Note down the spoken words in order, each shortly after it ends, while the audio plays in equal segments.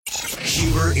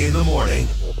Huber in the morning.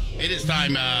 It is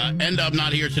time. End up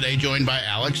not here today, joined by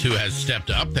Alex, who has stepped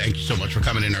up. Thank you so much for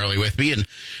coming in early with me and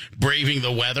braving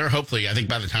the weather. Hopefully, I think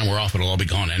by the time we're off, it'll all be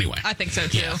gone anyway. I think so,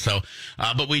 too.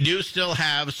 Yeah, but we do still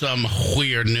have some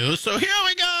weird news, so here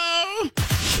we go.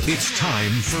 It's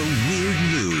time for Weird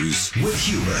News with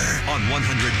Huber on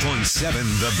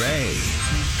 100.7 The Bay.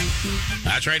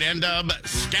 That's right, N-Dub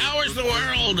scours the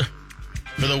world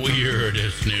for the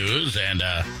weirdest news, and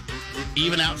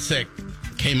Even Out Sick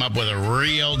came up with a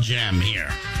real gem here.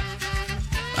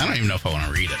 I don't even know if I want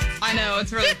to read it. I know,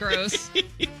 it's really gross.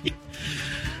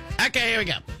 Okay, here we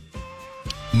go.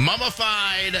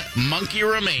 Mummified monkey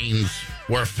remains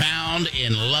were found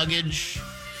in luggage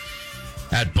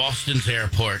at Boston's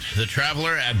airport. The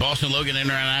traveler at Boston Logan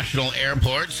International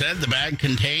Airport said the bag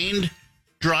contained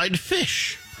dried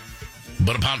fish.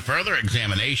 But upon further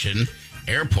examination,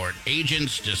 airport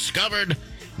agents discovered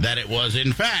that it was,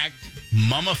 in fact,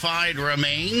 mummified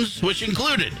remains, which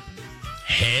included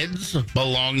heads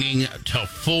belonging to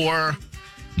 4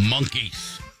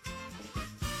 monkeys.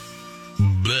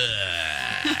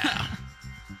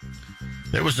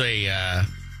 There was a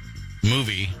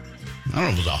movie. I don't know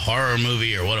if it was a horror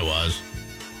movie or what it was,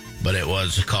 but it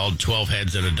was called 12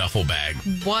 Heads in a Duffel Bag.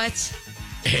 What?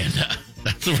 And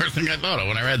that's the first thing I thought of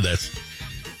when I read this.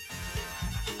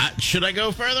 Should I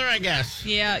go further, I guess?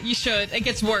 Yeah, you should. It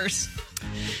gets worse.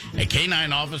 A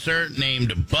canine officer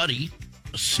named Buddy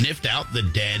sniffed out the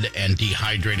dead and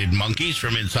dehydrated monkeys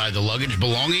from inside the luggage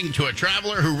belonging to a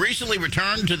traveler who recently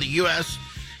returned to the U.S.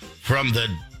 from the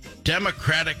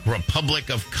Democratic Republic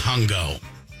of Congo.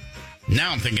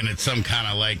 Now I'm thinking it's some kind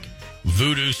of like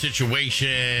voodoo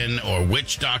situation or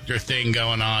witch doctor thing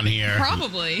going on here.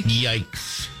 Probably.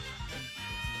 Yikes.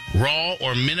 Raw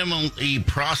or minimally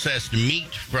processed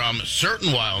meat from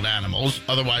certain wild animals,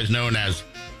 otherwise known as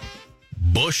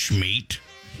bush meat,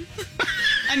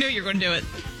 I knew you were going to do it.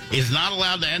 is not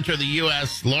allowed to enter the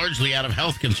U.S. largely out of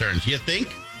health concerns. You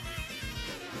think?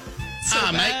 So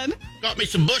bad. Mate, got me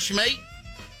some bush meat.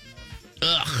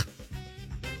 Ugh.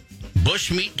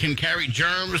 Bush meat can carry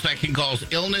germs that can cause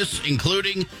illness,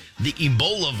 including the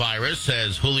Ebola virus,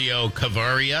 says Julio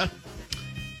Cavaria,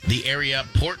 the area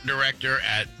port director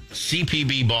at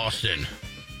CPB Boston.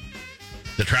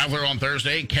 The traveler on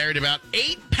Thursday carried about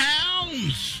 8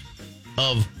 pounds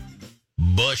of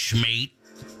bush meat.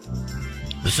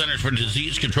 The Centers for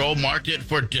Disease Control marked it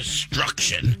for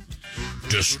destruction.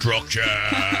 Destruction.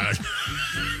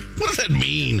 What does that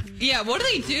mean? Yeah, what do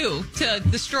they do to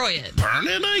destroy it? Burn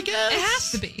it, I guess? It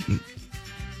has to be.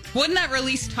 Wouldn't that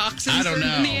release toxins I don't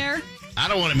know. in the air? I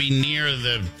don't want to be near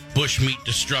the bushmeat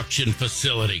destruction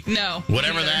facility. No.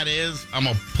 Whatever neither. that is, I'm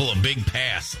going to pull a big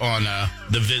pass on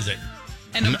the visit.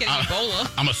 And I'm getting Ebola.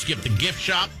 I'm going to skip the gift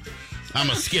shop. I'm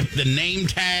going to skip the name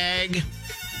tag.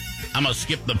 I'm going to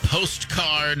skip the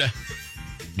postcard.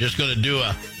 Just going to do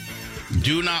a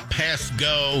do not pass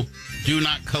go, do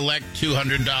not collect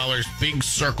 $200 big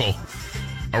circle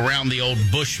around the old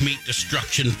bushmeat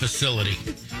destruction facility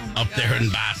up there in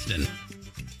Boston.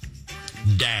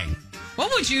 Dang.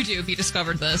 What would you do if you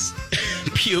discovered this?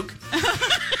 Puke.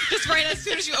 Just right as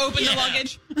soon as you open the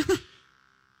luggage?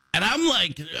 And I'm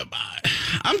like,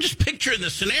 I'm just picturing the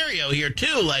scenario here,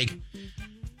 too. Like,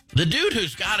 the dude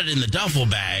who's got it in the duffel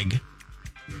bag,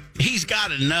 he's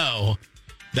got to know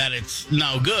that it's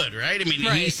no good, right? I mean,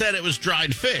 right. He said it was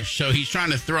dried fish, so he's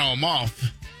trying to throw him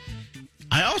off.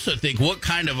 I also think what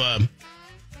kind of a...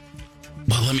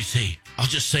 Well, let me see. I'll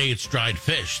just say it's dried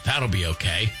fish. That'll be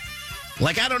okay.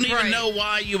 Like, I don't even know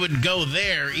why you would go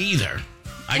there either.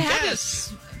 I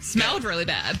guess. Smelled really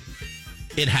bad.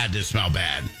 It had to smell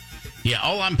bad. Yeah,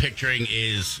 all I'm picturing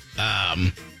is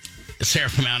Sarah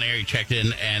from Mount Airy checked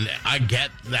in, and I get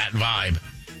that vibe.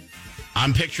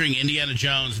 I'm picturing Indiana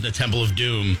Jones and the Temple of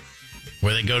Doom,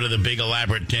 where they go to the big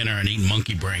elaborate dinner and eat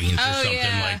monkey brains or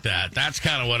something like that. That's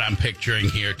kind of what I'm picturing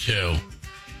here, too.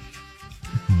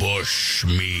 Bush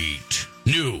meat.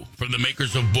 New from the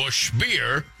makers of Bush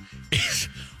beer is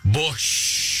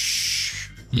bush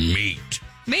meat.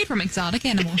 Made from exotic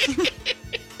animals.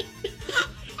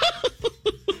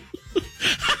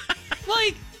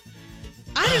 Like,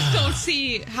 I just don't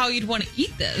see how you'd want to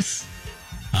eat this.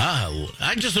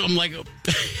 I'm like,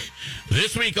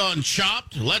 this week on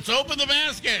Chopped, let's open the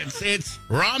baskets. It's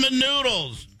ramen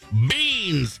noodles,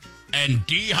 beans, and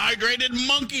dehydrated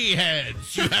monkey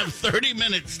heads. You have 30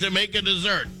 minutes to make a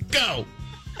dessert. Go.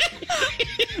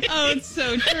 Oh, it's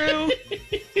so true.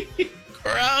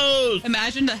 Gross.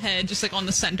 Imagine the head just like on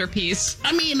the centerpiece.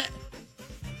 I mean,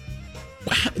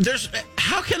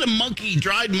 how can a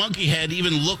dried monkey head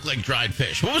even look like dried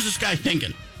fish? What was this guy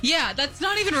thinking? Yeah, that's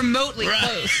not even remotely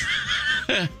close.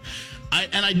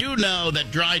 And I do know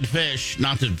that dried fish,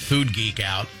 not to food geek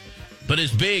out, but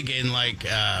is big in like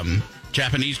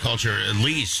Japanese culture at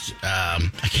least. I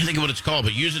can't think of what it's called,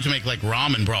 but use it to make like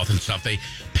ramen broth and stuff. They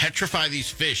petrify these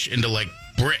fish into like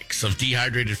bricks of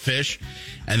dehydrated fish,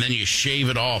 and then you shave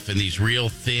it off in these real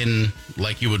thin,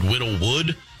 like you would whittle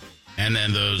wood. And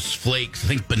then those flakes, I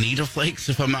think bonita flakes,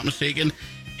 if I'm not mistaken,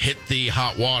 hit the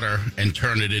hot water and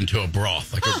turn it into a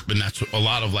broth. And that's a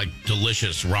lot of like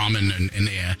delicious ramen and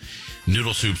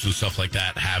noodle soups and stuff like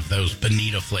that have those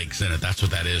bonita flakes in it. That's what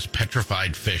that is.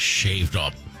 Petrified fish shaved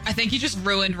up. I think you just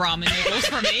ruined ramen noodles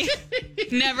for me.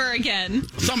 Never again.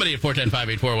 Somebody at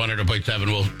 410-584-100.7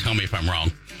 will tell me if I'm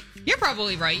wrong. You're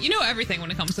probably right. You know everything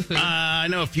when it comes to food. I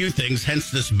know a few things,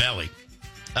 hence this belly.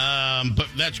 But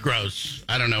that's gross.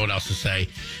 I don't know what else to say.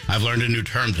 I've learned a new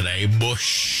term today,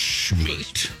 bush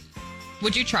meat.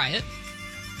 Would you try it?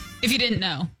 If you didn't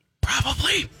know.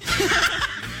 Probably.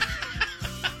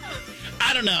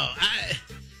 I don't know.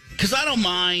 Because I don't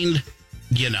mind,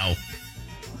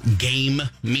 game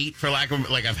meat, for lack of,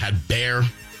 like I've had bear,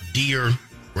 deer,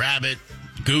 rabbit,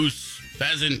 goose,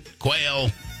 pheasant,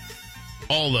 quail,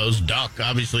 all those. Duck,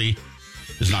 obviously,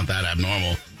 is not that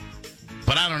abnormal.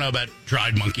 But I don't know about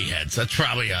dried monkey heads. That's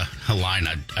probably a line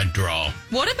I'd draw.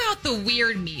 What about the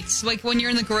weird meats? Like when you're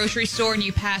in the grocery store and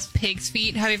you pass pig's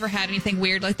feet. Have you ever had anything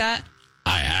weird like that?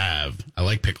 I have. I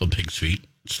like pickled pig's feet.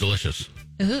 It's delicious.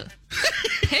 Ugh.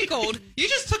 Pickled? You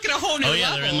just took it a whole new level. Oh,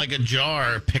 yeah, they're in like a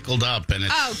jar pickled up. And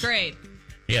it's, oh, great.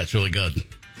 Yeah, it's really good.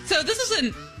 So this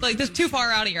isn't like this too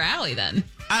far out of your alley then?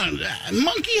 I don't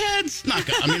monkey heads? Not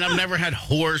good. I mean, I've never had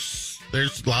horse.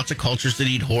 There's lots of cultures that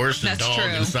eat horse and dog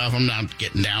and stuff. I'm not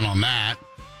getting down on that.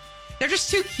 They're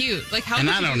just too cute. Like how? And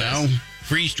could I you don't do know. this?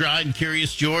 Freeze-dried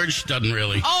Curious George doesn't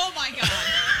really. Oh my god!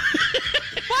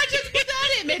 Why'd you put that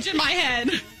image in my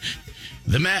head?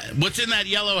 What's in that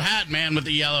yellow hat, man with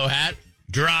the yellow hat?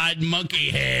 Dried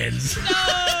monkey heads.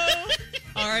 No.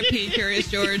 R.I.P.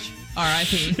 Curious George.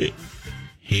 R.I.P.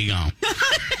 Here you go.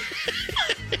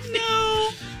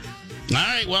 No. All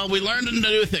right, well, we learned a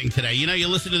new thing today. You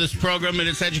listen to this program and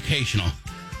it's educational.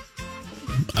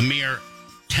 A mere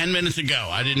 10 minutes ago,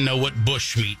 I didn't know what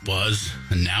bush meat was,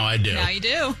 and now I do. Now you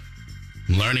do.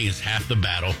 Learning is half the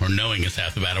battle, or knowing is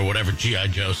half the battle, whatever G.I.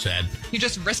 Joe said. You're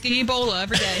just risking Ebola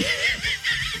every day.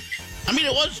 I mean,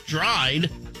 it was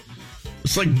dried.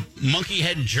 It's like monkey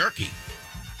head jerky.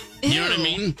 Ew. You know what I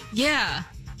mean? Yeah.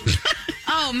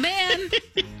 Oh, man.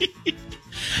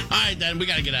 All right, then, we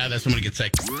got to get out of this. I'm going to get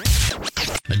sick.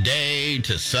 A day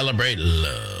to celebrate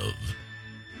love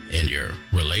in your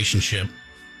relationship.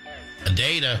 A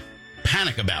day to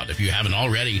panic about if you haven't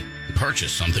already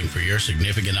purchased something for your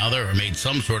significant other or made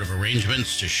some sort of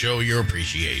arrangements to show your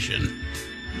appreciation.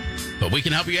 But we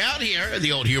can help you out here at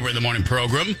the Old Huber in the Morning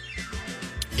program.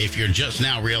 If you're just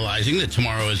now realizing that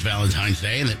tomorrow is Valentine's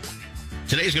Day and that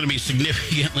today's going to be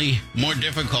significantly more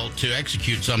difficult to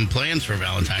execute some plans for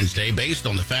Valentine's Day based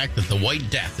on the fact that the white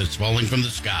death is falling from the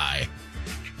sky.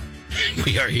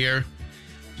 We are here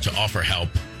to offer help.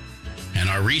 And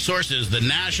our resource is the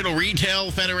National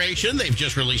Retail Federation. They've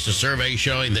just released a survey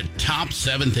showing the top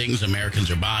 7 things Americans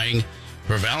are buying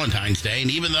for Valentine's Day. And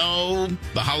even though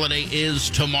the holiday is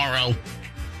tomorrow,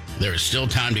 there is still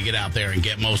time to get out there and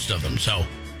get most of them. So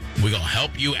we're going to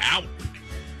help you out.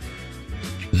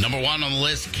 Number 1 on the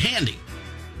list, candy.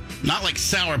 Not like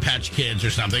Sour Patch Kids or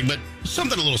something, but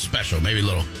something a little special. Maybe a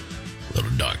little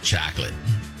dark chocolate.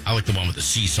 I like the one with the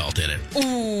sea salt in it.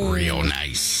 Ooh. Real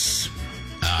nice.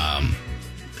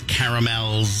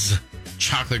 Caramels,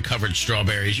 chocolate-covered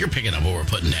strawberries. You're picking up what we're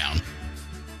putting down.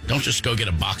 Don't just go get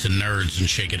a box of Nerds and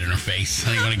shake it in her face.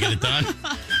 I ain't going to get it done.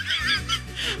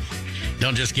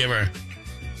 Don't just give her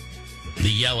the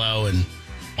yellow and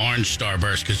orange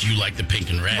Starburst because you like the pink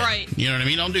and red. Right. You know what I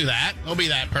mean? Don't do that. Don't be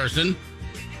that person.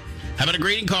 How about a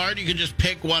greeting card? You can just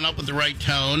pick one up with the right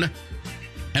tone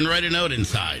and write a note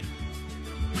inside.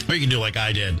 Or you can do like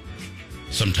I did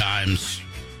sometimes.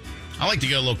 I like to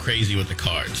go a little crazy with the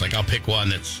cards. Like I'll pick one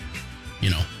that's,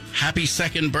 happy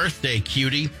 2nd birthday,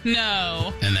 cutie.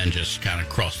 No. And then just kind of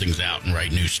cross things out and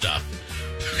write new stuff.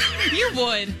 You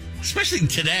would. Especially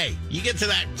today. You get to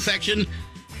that section,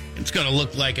 it's going to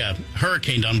look like a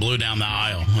hurricane done blew down the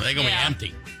aisle. They're going to be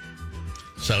empty.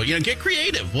 So, get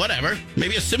creative. Whatever.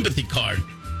 Maybe a sympathy card.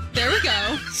 There we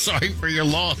go. Sorry for your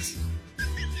loss.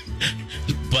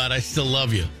 But I still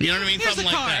love you. You know what I mean? Here's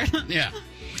Something a like card. that.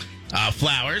 Yeah.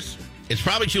 Flowers. It's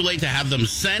probably too late to have them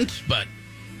sent, but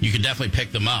you can definitely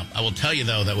pick them up. I will tell you,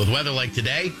 though, that with weather like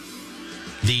today,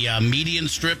 the median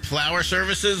strip flower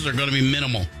services are going to be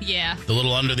minimal. Yeah. The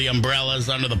little under the umbrellas,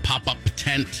 under the pop-up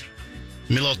tent.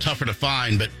 Be a little tougher to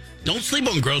find, but don't sleep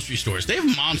on grocery stores. They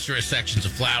have monstrous sections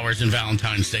of flowers and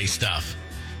Valentine's Day stuff.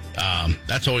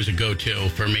 That's always a go-to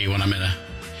for me when I'm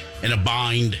in a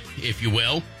bind, if you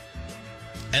will.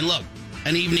 And look,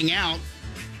 an evening out,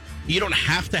 you don't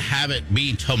have to have it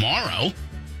be tomorrow.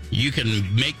 You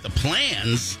can make the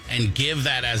plans and give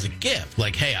that as a gift.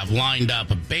 Like, hey, I've lined up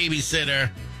a babysitter.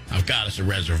 I've got us a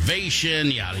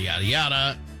reservation, yada, yada,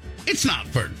 yada. It's not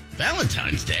for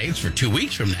Valentine's Day. It's for 2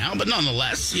 weeks from now. But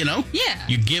nonetheless, Yeah.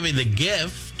 You give it the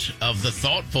gift of the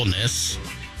thoughtfulness,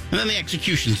 and then the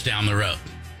execution's down the road.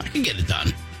 I can get it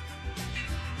done.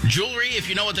 Jewelry, if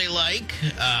you know what they like.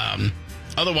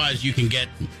 Otherwise, you can get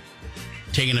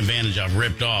taken advantage of,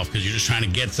 ripped off, because you're just trying to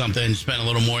get something, spend a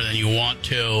little more than you want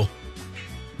to.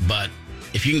 But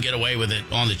if you can get away with it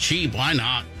on the cheap, why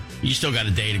not? You still got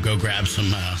a day to go grab some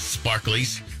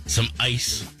sparklies, some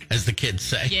ice, as the kids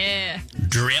say. Yeah.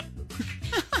 Drip,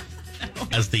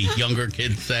 as the younger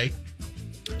kids say.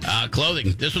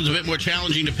 Clothing. This one's a bit more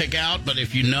challenging to pick out, but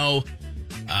if you know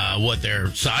what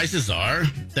their sizes are,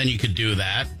 then you could do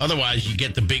that. Otherwise, you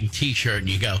get the big T-shirt and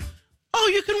you go, oh,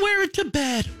 you can wear it to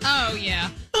bed. Oh, yeah.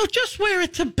 Oh, just wear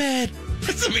it to bed.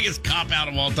 That's the biggest cop-out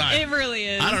of all time. It really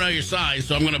is. I don't know your size,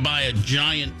 so I'm going to buy a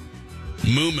giant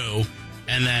moo-moo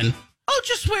and then, oh,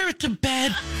 just wear it to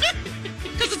bed.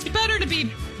 Because it's better to be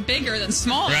bigger than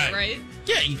smaller, right?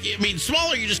 Yeah, I mean,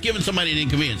 smaller, you're just giving somebody an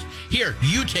inconvenience. Here,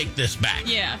 you take this back.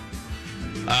 Yeah.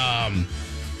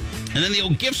 And then the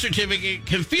old gift certificate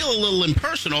can feel a little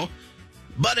impersonal,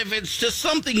 but if it's just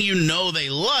something you know they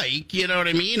like, you know what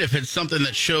I mean? If it's something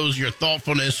that shows your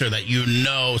thoughtfulness or that you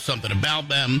know something about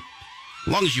them,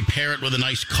 as long as you pair it with a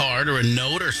nice card or a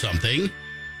note or something,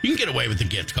 you can get away with the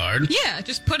gift card. Yeah,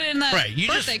 just put it in that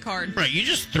birthday card. Right, you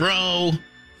just throw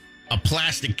a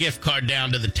plastic gift card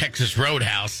down to the Texas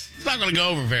Roadhouse. It's not going to go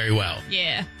over very well.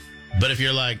 Yeah. But if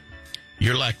you're like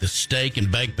the steak and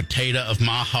baked potato of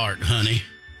my heart, honey.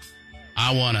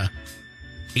 I want to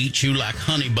eat you like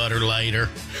honey butter later.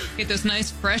 Get those nice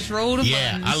fresh rolled buns.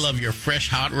 Yeah, I love your fresh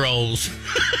hot rolls.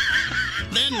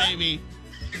 Then maybe.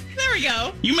 There we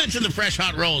go. You mentioned the fresh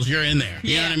hot rolls. You're in there.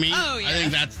 You know what I mean? Oh, yeah. I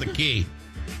think that's the key.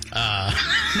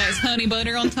 Nice honey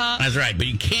butter on top. That's right. But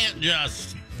you can't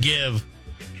just give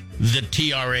the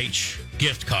TRH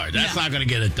gift card. That's not going to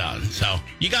get it done. So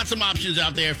you got some options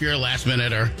out there if you're a last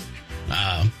minute or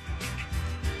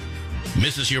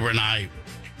Mrs. Huber and I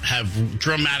have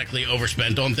dramatically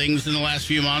overspent on things in the last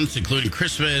few months, including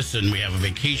Christmas, and we have a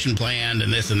vacation planned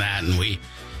and this and that, and we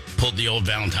pulled the old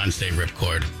Valentine's Day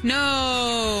ripcord.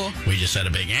 No. We just had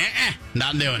a big,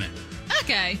 not doing it.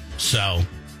 Okay. So,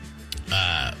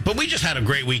 but we just had a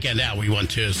great weekend out. We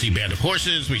went to see Band of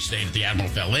Horses. We stayed at the Admiral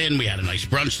Fell Inn. We had a nice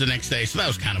brunch the next day. So that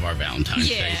was kind of our Valentine's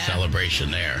Day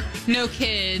celebration there. No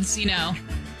kids,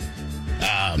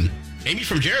 Amy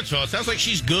from Jarrettsville, it sounds like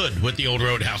she's good with the old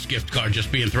Roadhouse gift card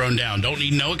just being thrown down. Don't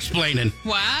need no explaining.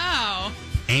 Wow.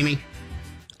 Amy,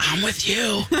 I'm with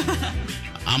you.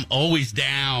 I'm always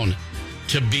down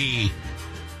to be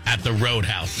at the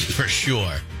Roadhouse for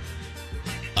sure.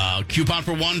 Coupon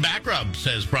for one back rub,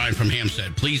 says Brian from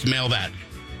Hampstead. Please mail that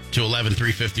to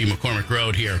 11350 McCormick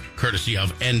Road here, courtesy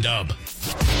of N-Dub.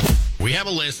 We have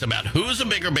a list about who's a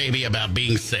bigger baby about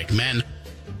being sick, men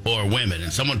or women.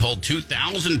 And someone polled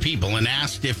 2,000 people and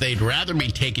asked if they'd rather be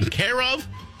taken care of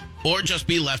or just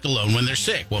be left alone when they're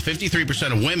sick. Well,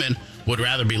 53% of women would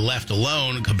rather be left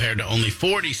alone compared to only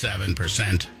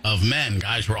 47% of men.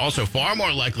 Guys were also far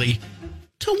more likely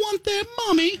to want their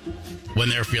mommy when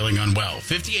they're feeling unwell.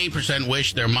 58%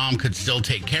 wish their mom could still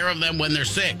take care of them when they're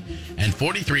sick. And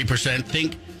 43%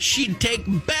 think she'd take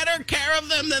better care of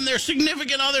them than their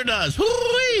significant other does.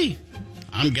 Hoo-wee!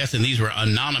 I'm guessing these were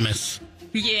anonymous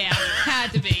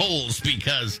had to be polls,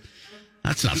 because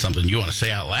that's not something you want to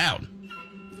say out loud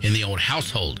in the old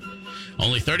household.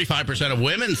 Only 35% of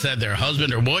women said their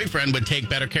husband or boyfriend would take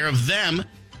better care of them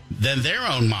than their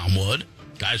own mom would.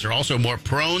 Guys are also more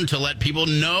prone to let people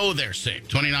know they're sick.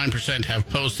 29% have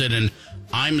posted an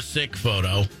I'm sick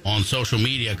photo on social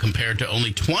media compared to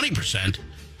only 20%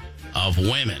 of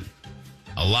women.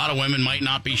 A lot of women might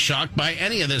not be shocked by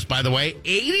any of this, by the way.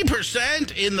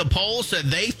 80% in the poll said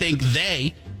they think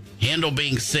they handle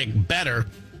being sick better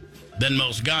than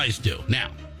most guys do.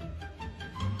 Now,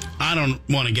 I don't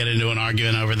want to get into an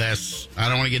argument over this. I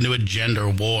don't want to get into a gender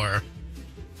war.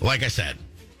 Like I said,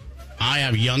 I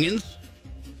have youngins.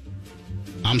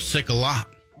 I'm sick a lot.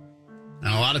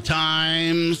 And a lot of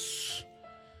times,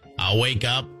 I'll wake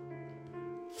up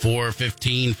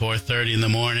 4:15, 4:30 in the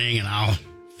morning, and I'll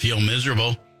feel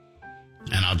miserable,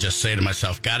 and I'll just say to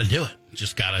myself, gotta do it.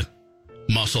 Just gotta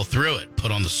muscle through it.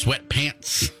 Put on the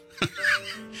sweatpants,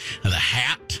 the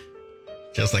hat,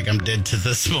 just like I'm did to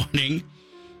this morning,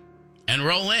 and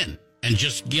roll in and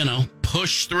just,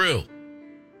 push through.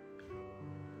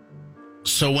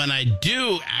 So when I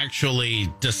do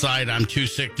actually decide I'm too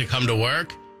sick to come to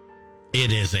work,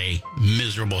 it is a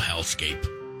miserable hellscape.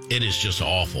 It is just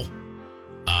awful.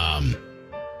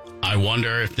 I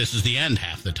wonder if this is the end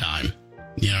half the time.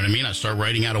 You know what I mean? I start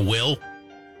writing out a will.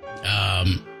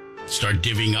 Start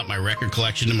divvying up my record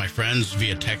collection to my friends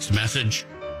via text message.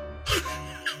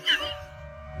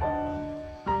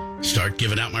 Start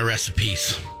giving out my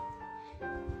recipes.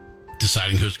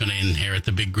 Deciding who's going to inherit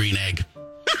the big green egg.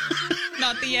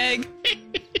 Not the egg.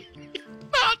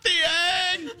 Not the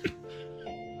egg.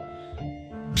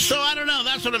 So I don't know.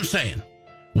 That's what I'm saying.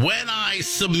 When I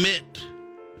submit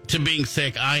to being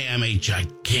sick, I am a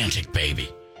gigantic baby.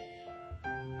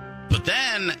 But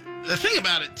then the thing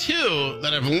about it, too,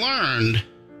 that I've learned,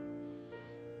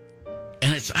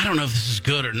 and I don't know if this is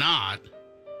good or not,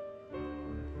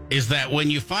 is that when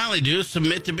you finally do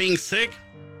submit to being sick,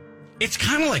 it's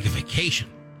kind of like a vacation.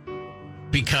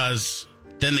 Because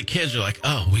then the kids are like,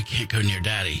 oh, we can't go near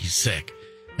Daddy, he's sick.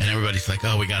 And everybody's like,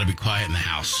 oh, we got to be quiet in the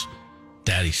house.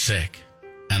 Daddy's sick.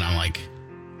 And I'm like,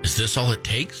 is this all it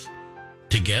takes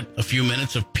to get a few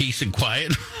minutes of peace and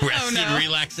quiet, rest and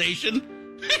relaxation?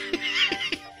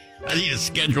 I need to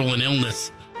schedule an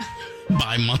illness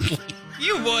bi-monthly.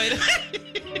 You would.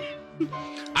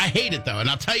 I hate it, though. And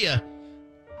I'll tell you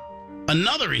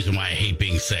another reason why I hate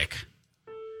being sick.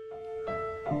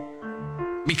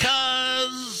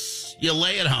 Because you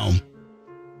lay at home.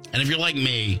 And if you're like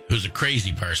me, who's a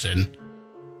crazy person,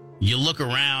 you look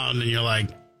around and you're like,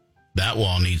 that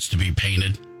wall needs to be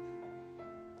painted.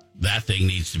 That thing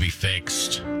needs to be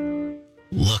fixed.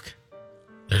 Look,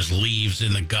 there's leaves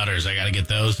in the gutters. I got to get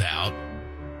those out.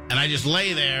 And I just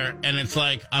lay there and it's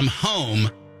like I'm home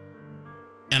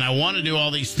and I want to do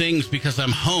all these things because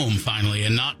I'm home finally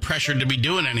and not pressured to be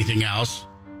doing anything else.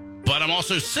 But I'm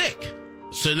also sick.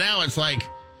 So now it's like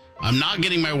I'm not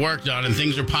getting my work done and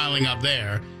things are piling up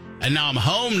there. And now I'm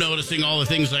home noticing all the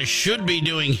things I should be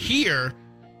doing here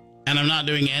and I'm not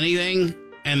doing anything.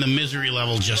 And the misery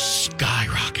level just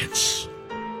skyrockets.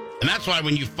 And that's why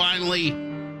when you finally,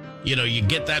 you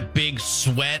get that big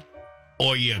sweat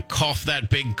or you cough that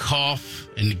big cough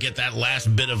and you get that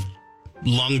last bit of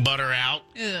lung butter out.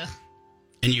 Ugh.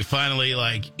 And you finally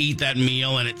eat that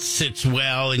meal and it sits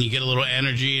well and you get a little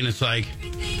energy and it's like,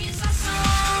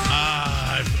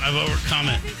 I've overcome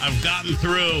it. I've gotten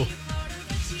through.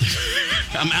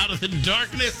 I'm out of the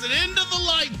darkness and into the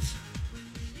light.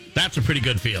 That's a pretty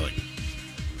good feeling.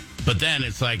 But then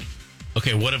it's like,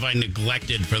 okay, what have I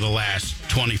neglected for the last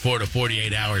 24 to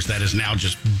 48 hours that is now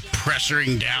just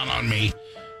pressuring down on me?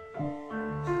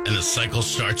 And the cycle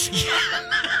starts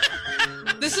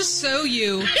again. This is so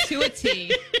you to a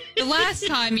T. The last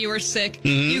time you were sick,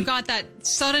 you got that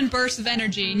sudden burst of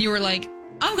energy and you were like,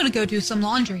 I'm going to go do some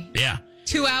laundry. Yeah.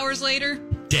 2 hours later.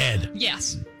 Dead.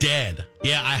 Yes. Dead.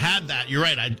 Yeah, I had that. You're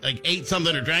right. I ate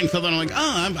something or drank something. I'm like,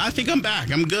 I think I'm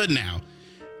back. I'm good now.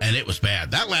 And it was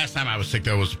bad. That last time I was sick,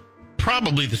 though, was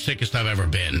probably the sickest I've ever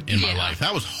been in my life.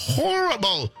 That was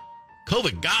horrible.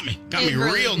 COVID got me. Got me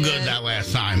really real good that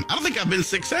last time. I don't think I've been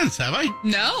sick since, have I?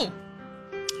 No.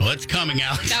 Well, it's coming,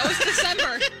 Alex. That was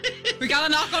December. We got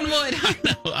to knock on wood. I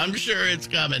know. I'm sure it's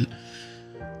coming.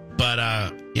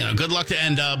 But, good luck to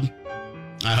N-Dub.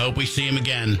 I hope we see him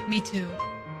again. Me too.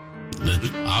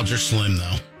 The odds are slim,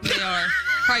 though. They are.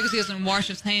 Probably because he doesn't wash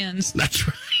his hands. That's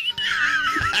right.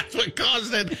 That's what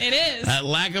caused it. It is. That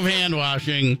lack of hand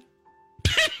washing.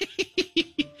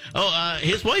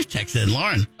 His wife texted in,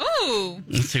 Lauren. Ooh.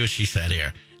 Let's see what she said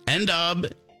here. N-Dub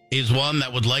is one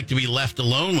that would like to be left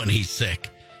alone when he's sick.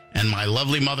 And my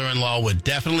lovely mother-in-law would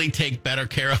definitely take better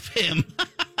care of him.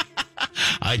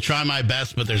 I try my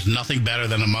best, but there's nothing better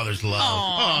than a mother's love.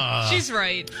 Aww. She's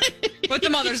right. With the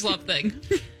mother's love thing.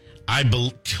 I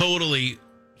totally,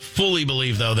 fully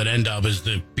believe, though, that N-Dub is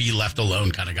the be left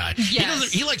alone kind of guy.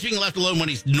 Yes. He likes being left alone when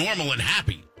he's normal and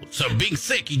happy. So being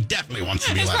sick, he definitely wants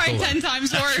to be left alone. It's probably 10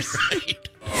 times worse. That's right.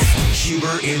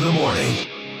 Huber in the morning.